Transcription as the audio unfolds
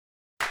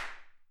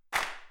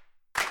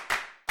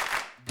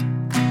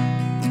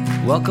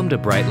Welcome to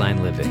Brightline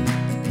Living,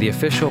 the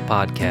official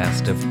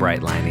podcast of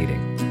Brightline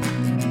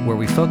Eating, where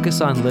we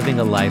focus on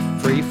living a life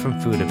free from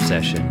food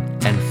obsession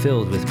and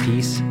filled with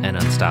peace and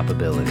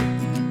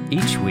unstoppability.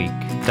 Each week,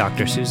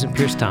 Dr. Susan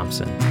Peirce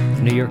Thompson,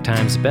 New York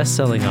Times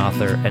bestselling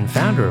author and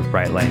founder of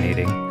Brightline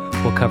Eating,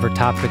 will cover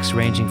topics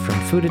ranging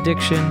from food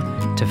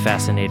addiction to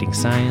fascinating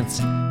science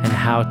and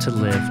how to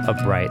live a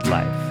bright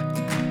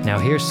life. Now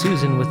here's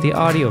Susan with the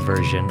audio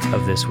version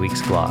of this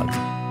week's vlog.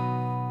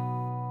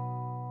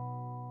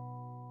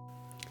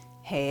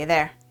 Hey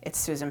there, it's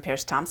Susan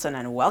Peirce Thompson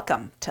and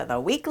welcome to the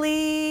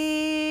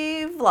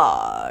weekly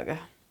vlog.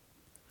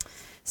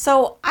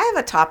 So I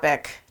have a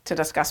topic to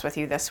discuss with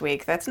you this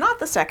week that's not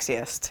the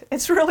sexiest.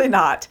 It's really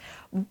not.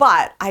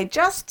 But I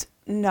just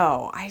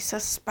know, I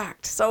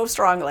suspect so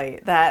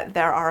strongly that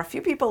there are a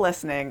few people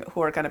listening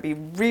who are going to be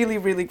really,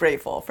 really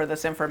grateful for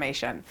this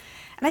information.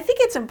 And I think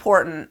it's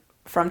important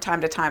from time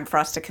to time for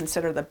us to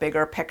consider the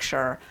bigger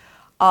picture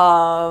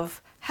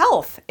of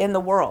health in the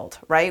world,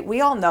 right?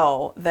 We all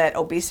know that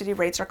obesity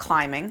rates are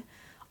climbing,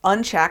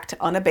 unchecked,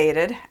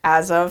 unabated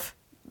as of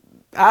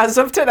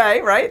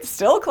today, right?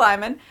 Still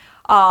climbing.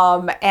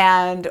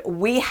 And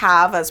we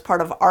have, as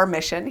part of our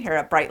mission here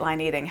at Brightline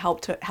Eating,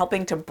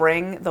 helping to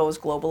bring those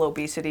global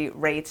obesity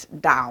rates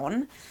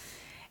down.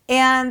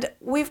 And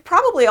we've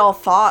probably all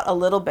thought a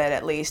little bit,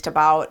 at least,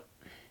 about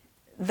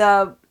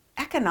the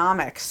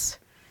economics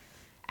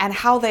and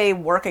how they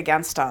work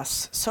against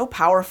us so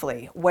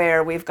powerfully,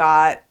 where we've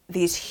got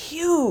these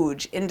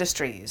huge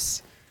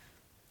industries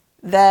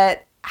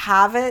that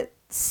have it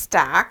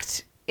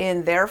stacked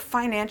in their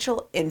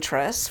financial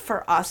interests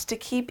for us to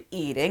keep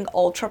eating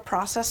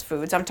ultra-processed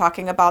foods. I'm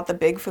talking about the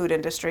big food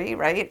industry,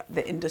 right?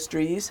 The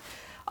industries,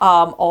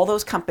 all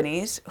those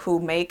companies who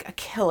make a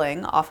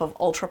killing off of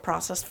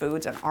ultra-processed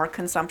foods and our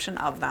consumption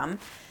of them.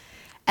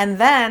 And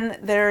then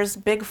there's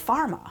big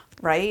pharma,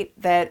 right?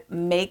 That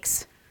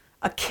makes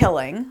a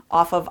killing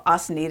off of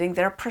us needing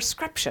their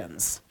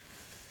prescriptions.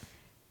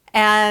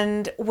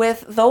 And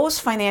with those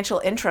financial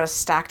interests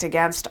stacked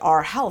against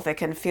our health, it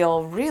can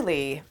feel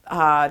really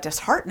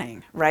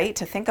disheartening, right?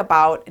 To think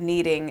about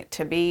needing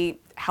to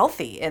be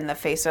healthy in the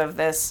face of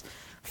this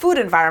food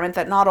environment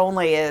that not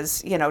only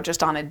is,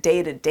 just on a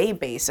day-to-day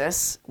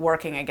basis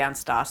working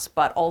against us,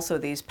 but also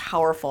these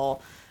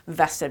powerful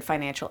vested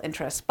financial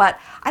interests. But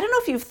I don't know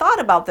if you've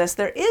thought about this.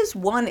 There is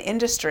one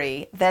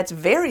industry that's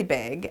very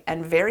big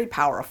and very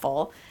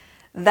powerful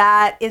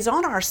that is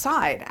on our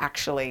side,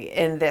 actually,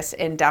 in this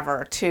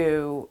endeavor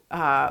to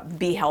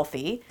be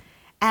healthy,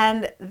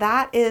 and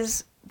that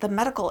is the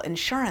medical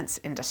insurance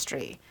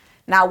industry.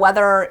 Now,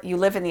 whether you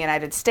live in the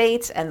United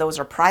States and those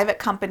are private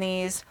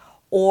companies,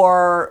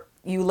 or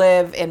you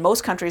live in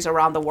most countries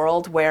around the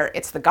world where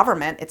it's the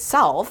government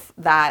itself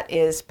that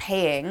is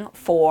paying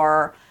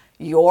for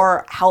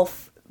your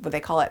health, what they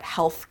call it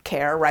health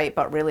care, right?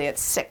 But really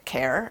it's sick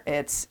care.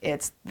 It's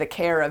the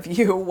care of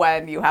you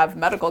when you have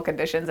medical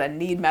conditions and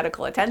need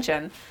medical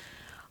attention.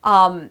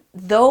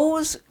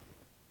 Those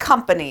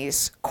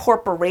companies,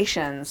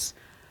 corporations,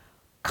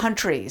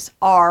 countries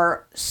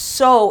are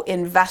so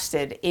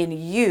invested in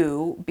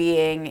you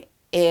being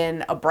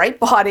in a bright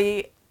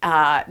body,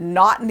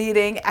 not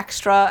needing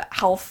extra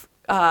health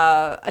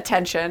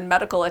attention,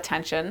 medical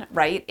attention,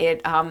 right?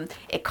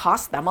 It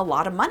costs them a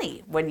lot of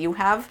money when you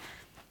have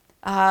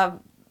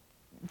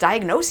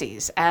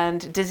diagnoses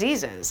and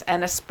diseases,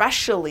 and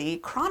especially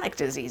chronic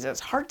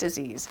diseases, heart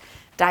disease,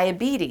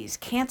 diabetes,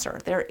 cancer.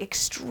 They're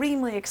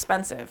extremely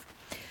expensive.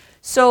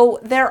 So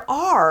there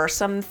are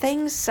some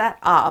things set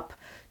up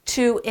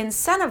to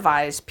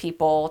incentivize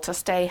people to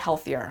stay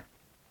healthier.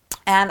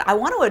 And I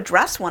want to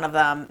address one of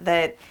them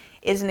that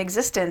is in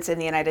existence in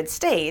the United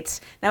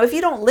States. Now, if you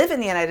don't live in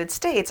the United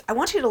States, I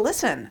want you to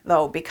listen,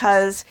 though,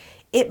 because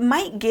it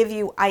might give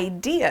you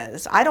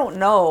ideas. I don't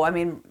know. I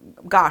mean,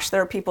 gosh,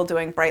 there are people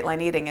doing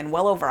Brightline Eating in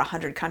well over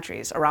 100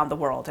 countries around the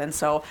world. And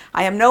so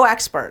I am no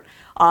expert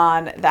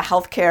on the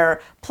healthcare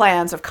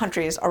plans of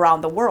countries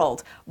around the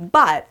world.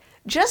 But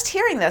just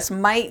hearing this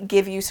might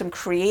give you some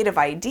creative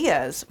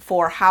ideas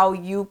for how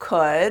you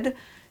could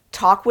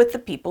talk with the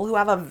people who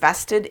have a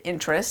vested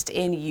interest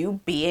in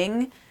you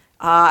being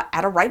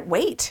at a right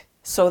weight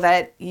so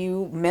that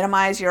you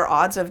minimize your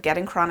odds of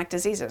getting chronic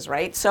diseases,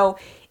 right? So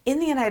in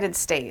the United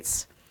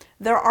States,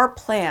 there are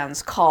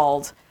plans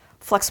called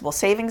flexible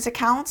savings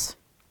accounts,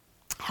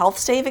 health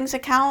savings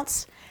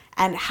accounts,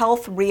 and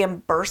health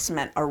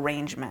reimbursement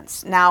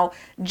arrangements. Now,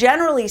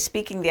 generally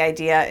speaking, the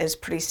idea is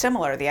pretty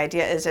similar. The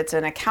idea is it's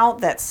an account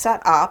that's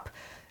set up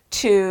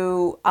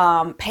to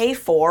pay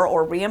for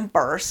or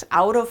reimburse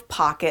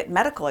out-of-pocket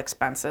medical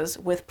expenses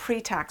with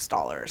pre-tax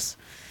dollars.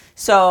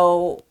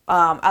 So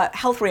a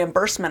health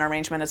reimbursement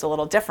arrangement is a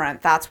little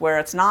different. That's where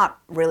it's not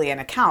really an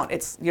account.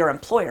 It's your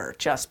employer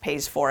just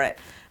pays for it.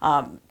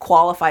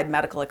 Qualified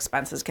medical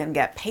expenses can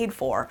get paid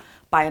for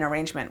by an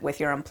arrangement with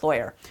your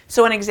employer.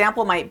 So an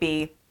example might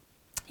be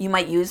you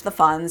might use the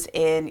funds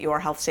in your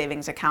health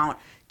savings account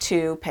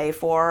to pay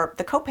for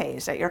the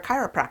copays at your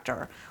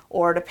chiropractor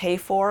or to pay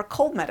for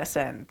cold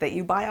medicine that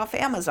you buy off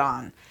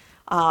Amazon.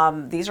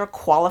 These are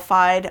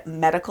qualified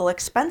medical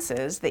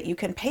expenses that you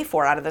can pay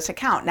for out of this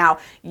account. Now,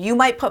 you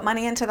might put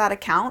money into that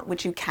account,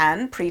 which you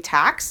can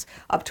pre-tax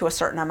up to a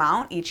certain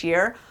amount each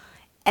year,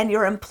 and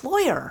your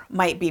employer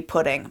might be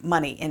putting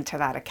money into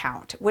that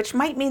account, which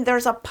might mean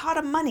there's a pot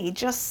of money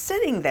just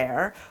sitting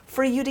there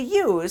for you to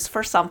use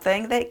for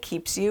something that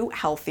keeps you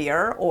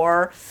healthier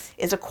or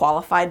is a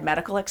qualified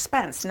medical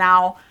expense.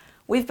 Now,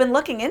 we've been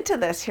looking into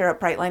this here at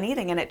Brightline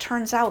Eating, and it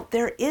turns out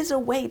there is a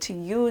way to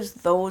use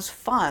those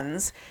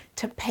funds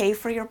to pay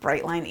for your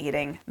Brightline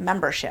Eating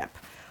membership.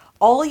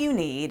 All you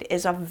need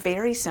is a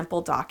very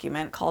simple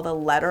document called a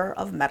letter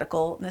of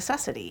medical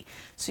necessity.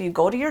 So you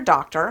go to your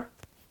doctor.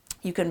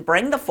 You can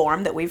bring the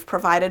form that we've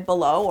provided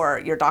below, or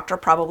your doctor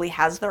probably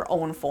has their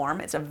own form.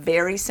 It's a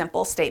very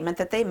simple statement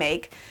that they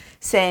make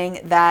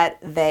saying that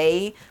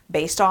they,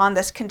 based on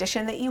this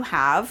condition that you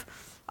have,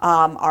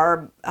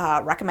 are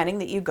recommending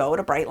that you go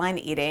to Brightline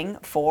Eating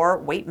for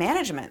weight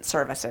management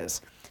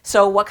services.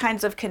 So what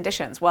kinds of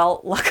conditions? Well,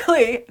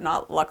 luckily,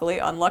 not luckily,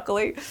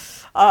 unluckily,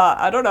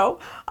 I don't know,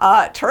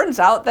 turns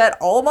out that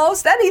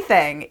almost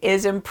anything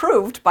is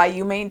improved by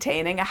you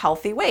maintaining a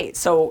healthy weight.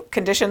 So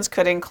conditions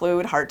could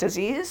include heart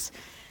disease,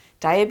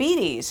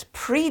 diabetes,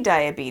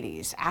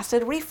 pre-diabetes,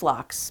 acid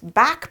reflux,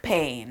 back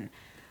pain,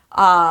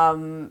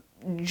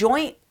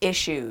 joint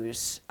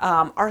issues,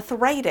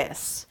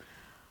 arthritis.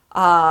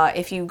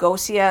 If you go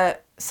see a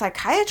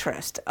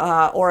psychiatrist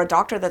or a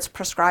doctor that's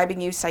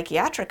prescribing you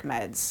psychiatric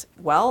meds,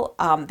 well,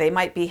 they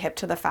might be hip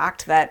to the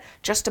fact that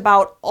just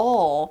about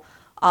all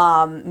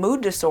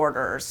mood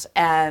disorders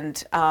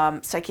and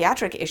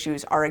psychiatric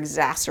issues are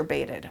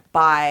exacerbated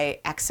by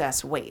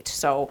excess weight.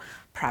 So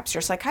perhaps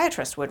your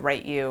psychiatrist would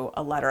write you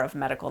a letter of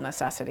medical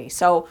necessity.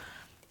 So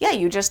yeah,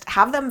 you just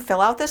have them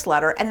fill out this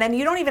letter, and then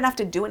you don't even have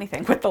to do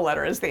anything with the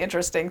letter is the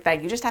interesting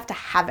thing. You just have to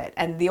have it.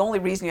 And the only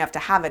reason you have to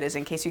have it is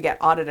in case you get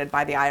audited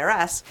by the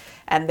IRS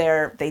and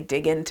they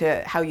dig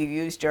into how you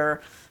used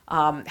your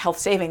health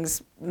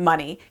savings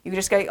money. You can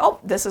just go,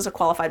 oh, this is a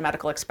qualified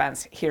medical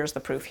expense. Here's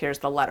the proof. Here's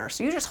the letter.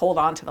 So you just hold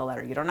on to the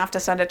letter. You don't have to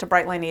send it to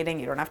Brightline Eating.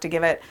 You don't have to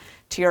give it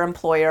to your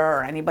employer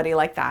or anybody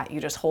like that.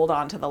 You just hold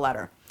on to the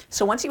letter.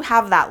 So once you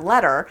have that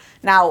letter,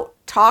 now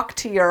talk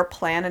to your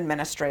plan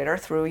administrator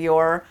through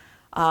your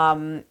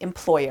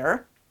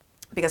employer,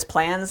 because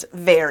plans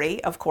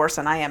vary, of course,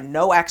 and I am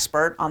no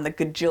expert on the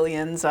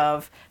gajillions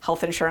of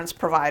health insurance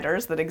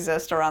providers that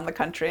exist around the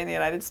country in the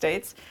United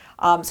States.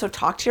 So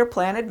talk to your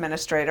plan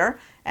administrator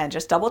and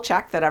just double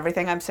check that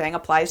everything I'm saying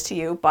applies to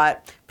you,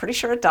 but pretty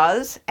sure it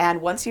does. And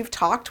once you've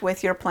talked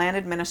with your plan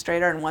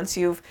administrator and once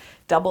you've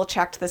double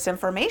checked this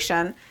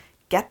information,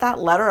 get that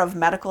letter of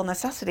medical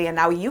necessity. And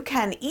now you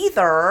can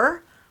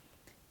either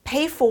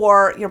pay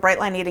for your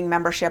Brightline Eating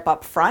membership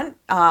up front.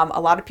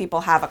 A lot of people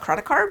have a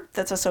credit card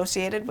that's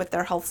associated with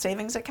their health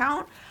savings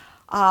account,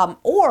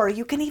 or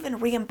you can even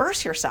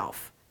reimburse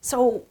yourself.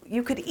 So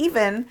you could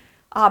even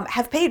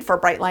have paid for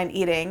Brightline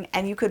Eating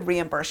and you could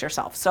reimburse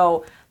yourself.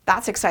 So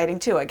that's exciting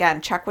too.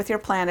 Again, check with your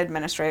plan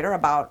administrator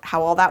about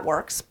how all that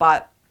works.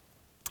 But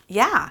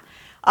yeah,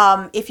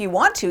 if you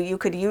want to, you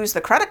could use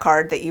the credit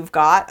card that you've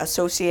got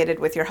associated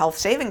with your health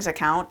savings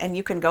account, and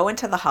you can go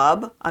into the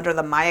hub under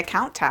the My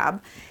Account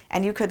tab,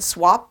 and you could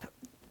swap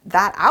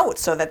that out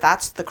so that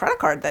that's the credit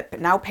card that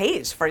now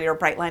pays for your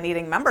Brightline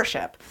Eating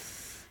membership.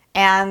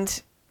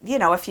 And, you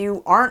know, if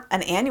you aren't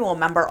an annual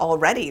member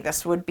already,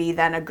 this would be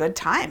then a good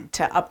time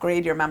to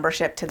upgrade your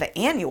membership to the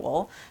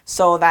annual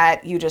so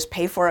that you just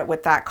pay for it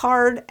with that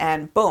card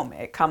and boom,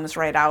 it comes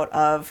right out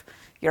of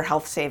your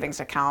health savings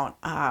account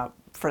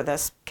for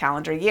this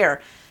calendar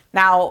year.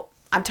 Now,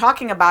 I'm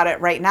talking about it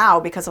right now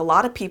because a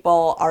lot of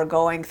people are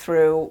going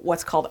through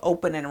what's called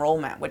open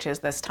enrollment, which is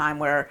this time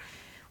where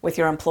with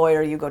your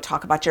employer, you go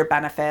talk about your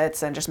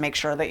benefits and just make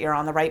sure that you're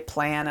on the right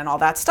plan and all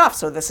that stuff.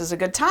 So this is a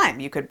good time.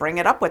 You could bring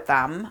it up with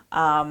them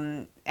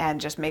and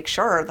just make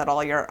sure that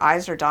all your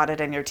I's are dotted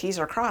and your T's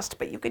are crossed,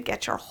 but you could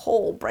get your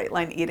whole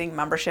Brightline Eating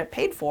membership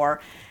paid for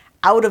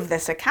out of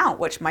this account,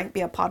 which might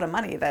be a pot of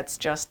money that's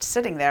just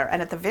sitting there.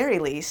 And at the very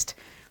least,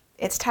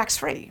 it's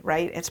tax-free,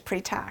 right? It's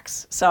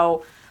pre-tax.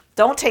 So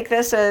don't take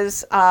this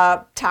as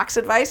tax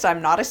advice.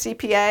 I'm not a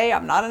CPA.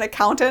 I'm not an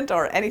accountant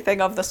or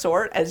anything of the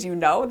sort. As you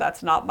know,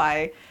 that's not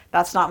my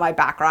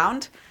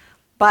background.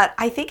 But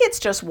I think it's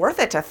just worth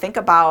it to think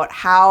about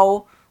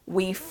how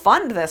we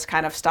fund this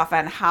kind of stuff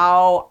and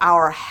how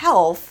our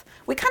health,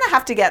 we kind of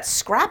have to get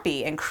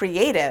scrappy and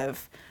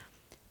creative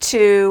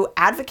to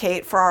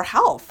advocate for our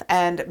health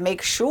and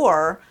make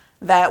sure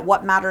that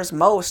what matters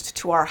most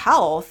to our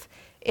health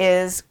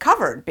is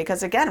covered.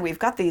 Because again, we've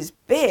got these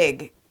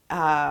big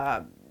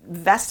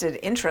vested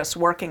interests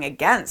working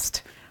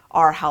against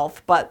our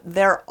health, but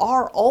there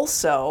are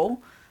also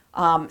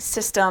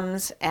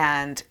systems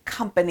and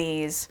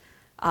companies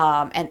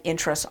and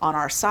interests on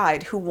our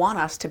side who want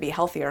us to be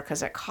healthier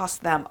because it costs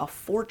them a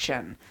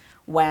fortune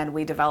when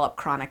we develop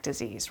chronic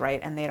disease,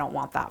 right? And they don't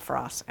want that for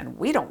us, and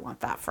we don't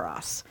want that for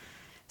us.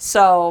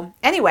 So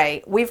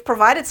anyway, we've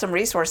provided some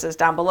resources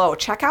down below.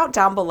 Check out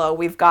down below.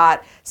 We've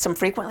got some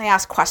frequently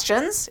asked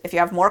questions. If you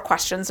have more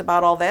questions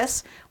about all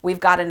this,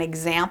 we've got an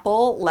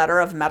example letter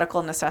of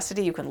medical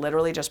necessity. You can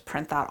literally just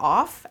print that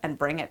off and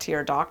bring it to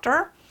your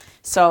doctor.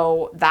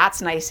 So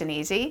that's nice and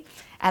easy.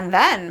 And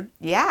then,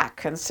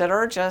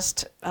 consider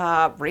just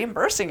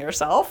reimbursing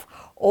yourself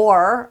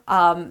or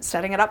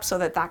setting it up so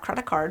that that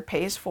credit card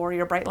pays for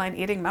your Brightline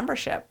Eating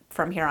membership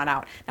from here on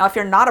out. Now, if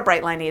you're not a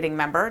Brightline Eating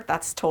member,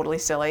 that's totally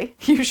silly.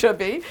 You should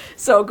be.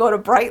 So go to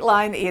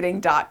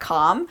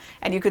brightlineeating.com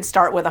and you could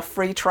start with a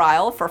free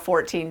trial for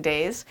 14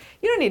 days.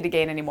 You don't need to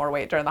gain any more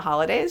weight during the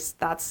holidays.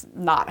 That's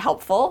not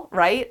helpful,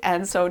 right?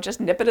 And so just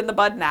nip it in the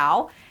bud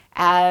now.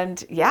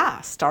 And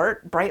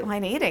start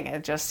Brightline Eating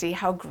and just see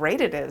how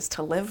great it is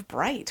to live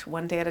bright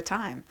one day at a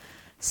time.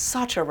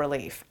 Such a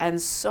relief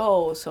and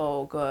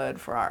so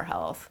good for our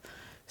health.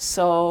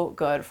 So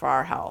good for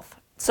our health.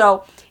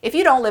 So if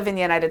you don't live in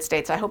the United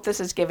States, I hope this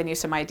has given you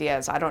some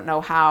ideas. I don't know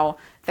how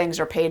things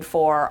are paid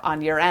for on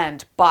your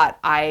end, but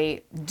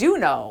I do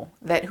know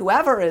that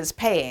whoever is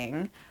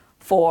paying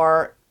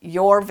for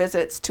your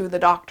visits to the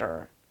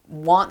doctor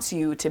wants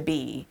you to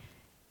be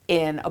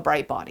in a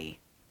bright body.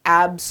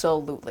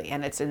 Absolutely.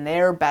 And it's in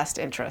their best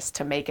interest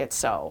to make it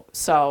so.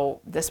 So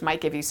this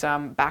might give you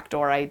some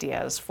backdoor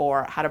ideas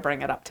for how to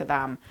bring it up to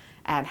them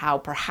and how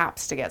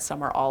perhaps to get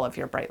some or all of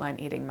your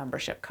Brightline Eating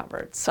membership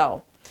covered.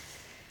 So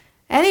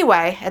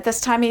anyway, at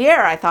this time of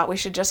year, I thought we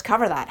should just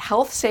cover that.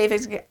 Health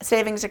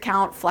savings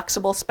account,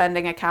 flexible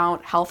spending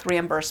account, health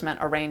reimbursement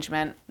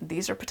arrangement.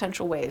 These are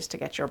potential ways to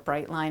get your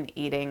Brightline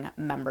Eating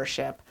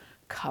membership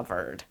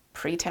covered.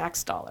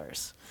 Pre-tax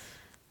dollars.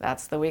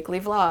 That's the weekly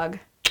vlog.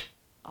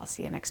 I'll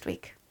see you next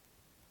week.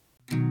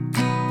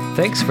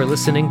 Thanks for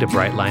listening to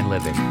Brightline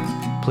Living.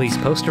 Please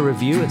post a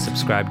review and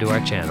subscribe to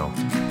our channel.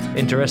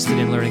 Interested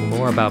in learning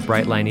more about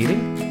Brightline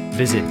Eating?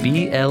 Visit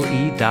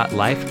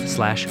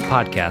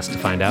ble.life/podcast to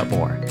find out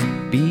more.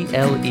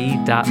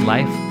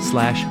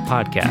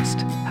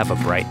 ble.life/podcast. Have a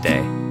bright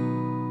day.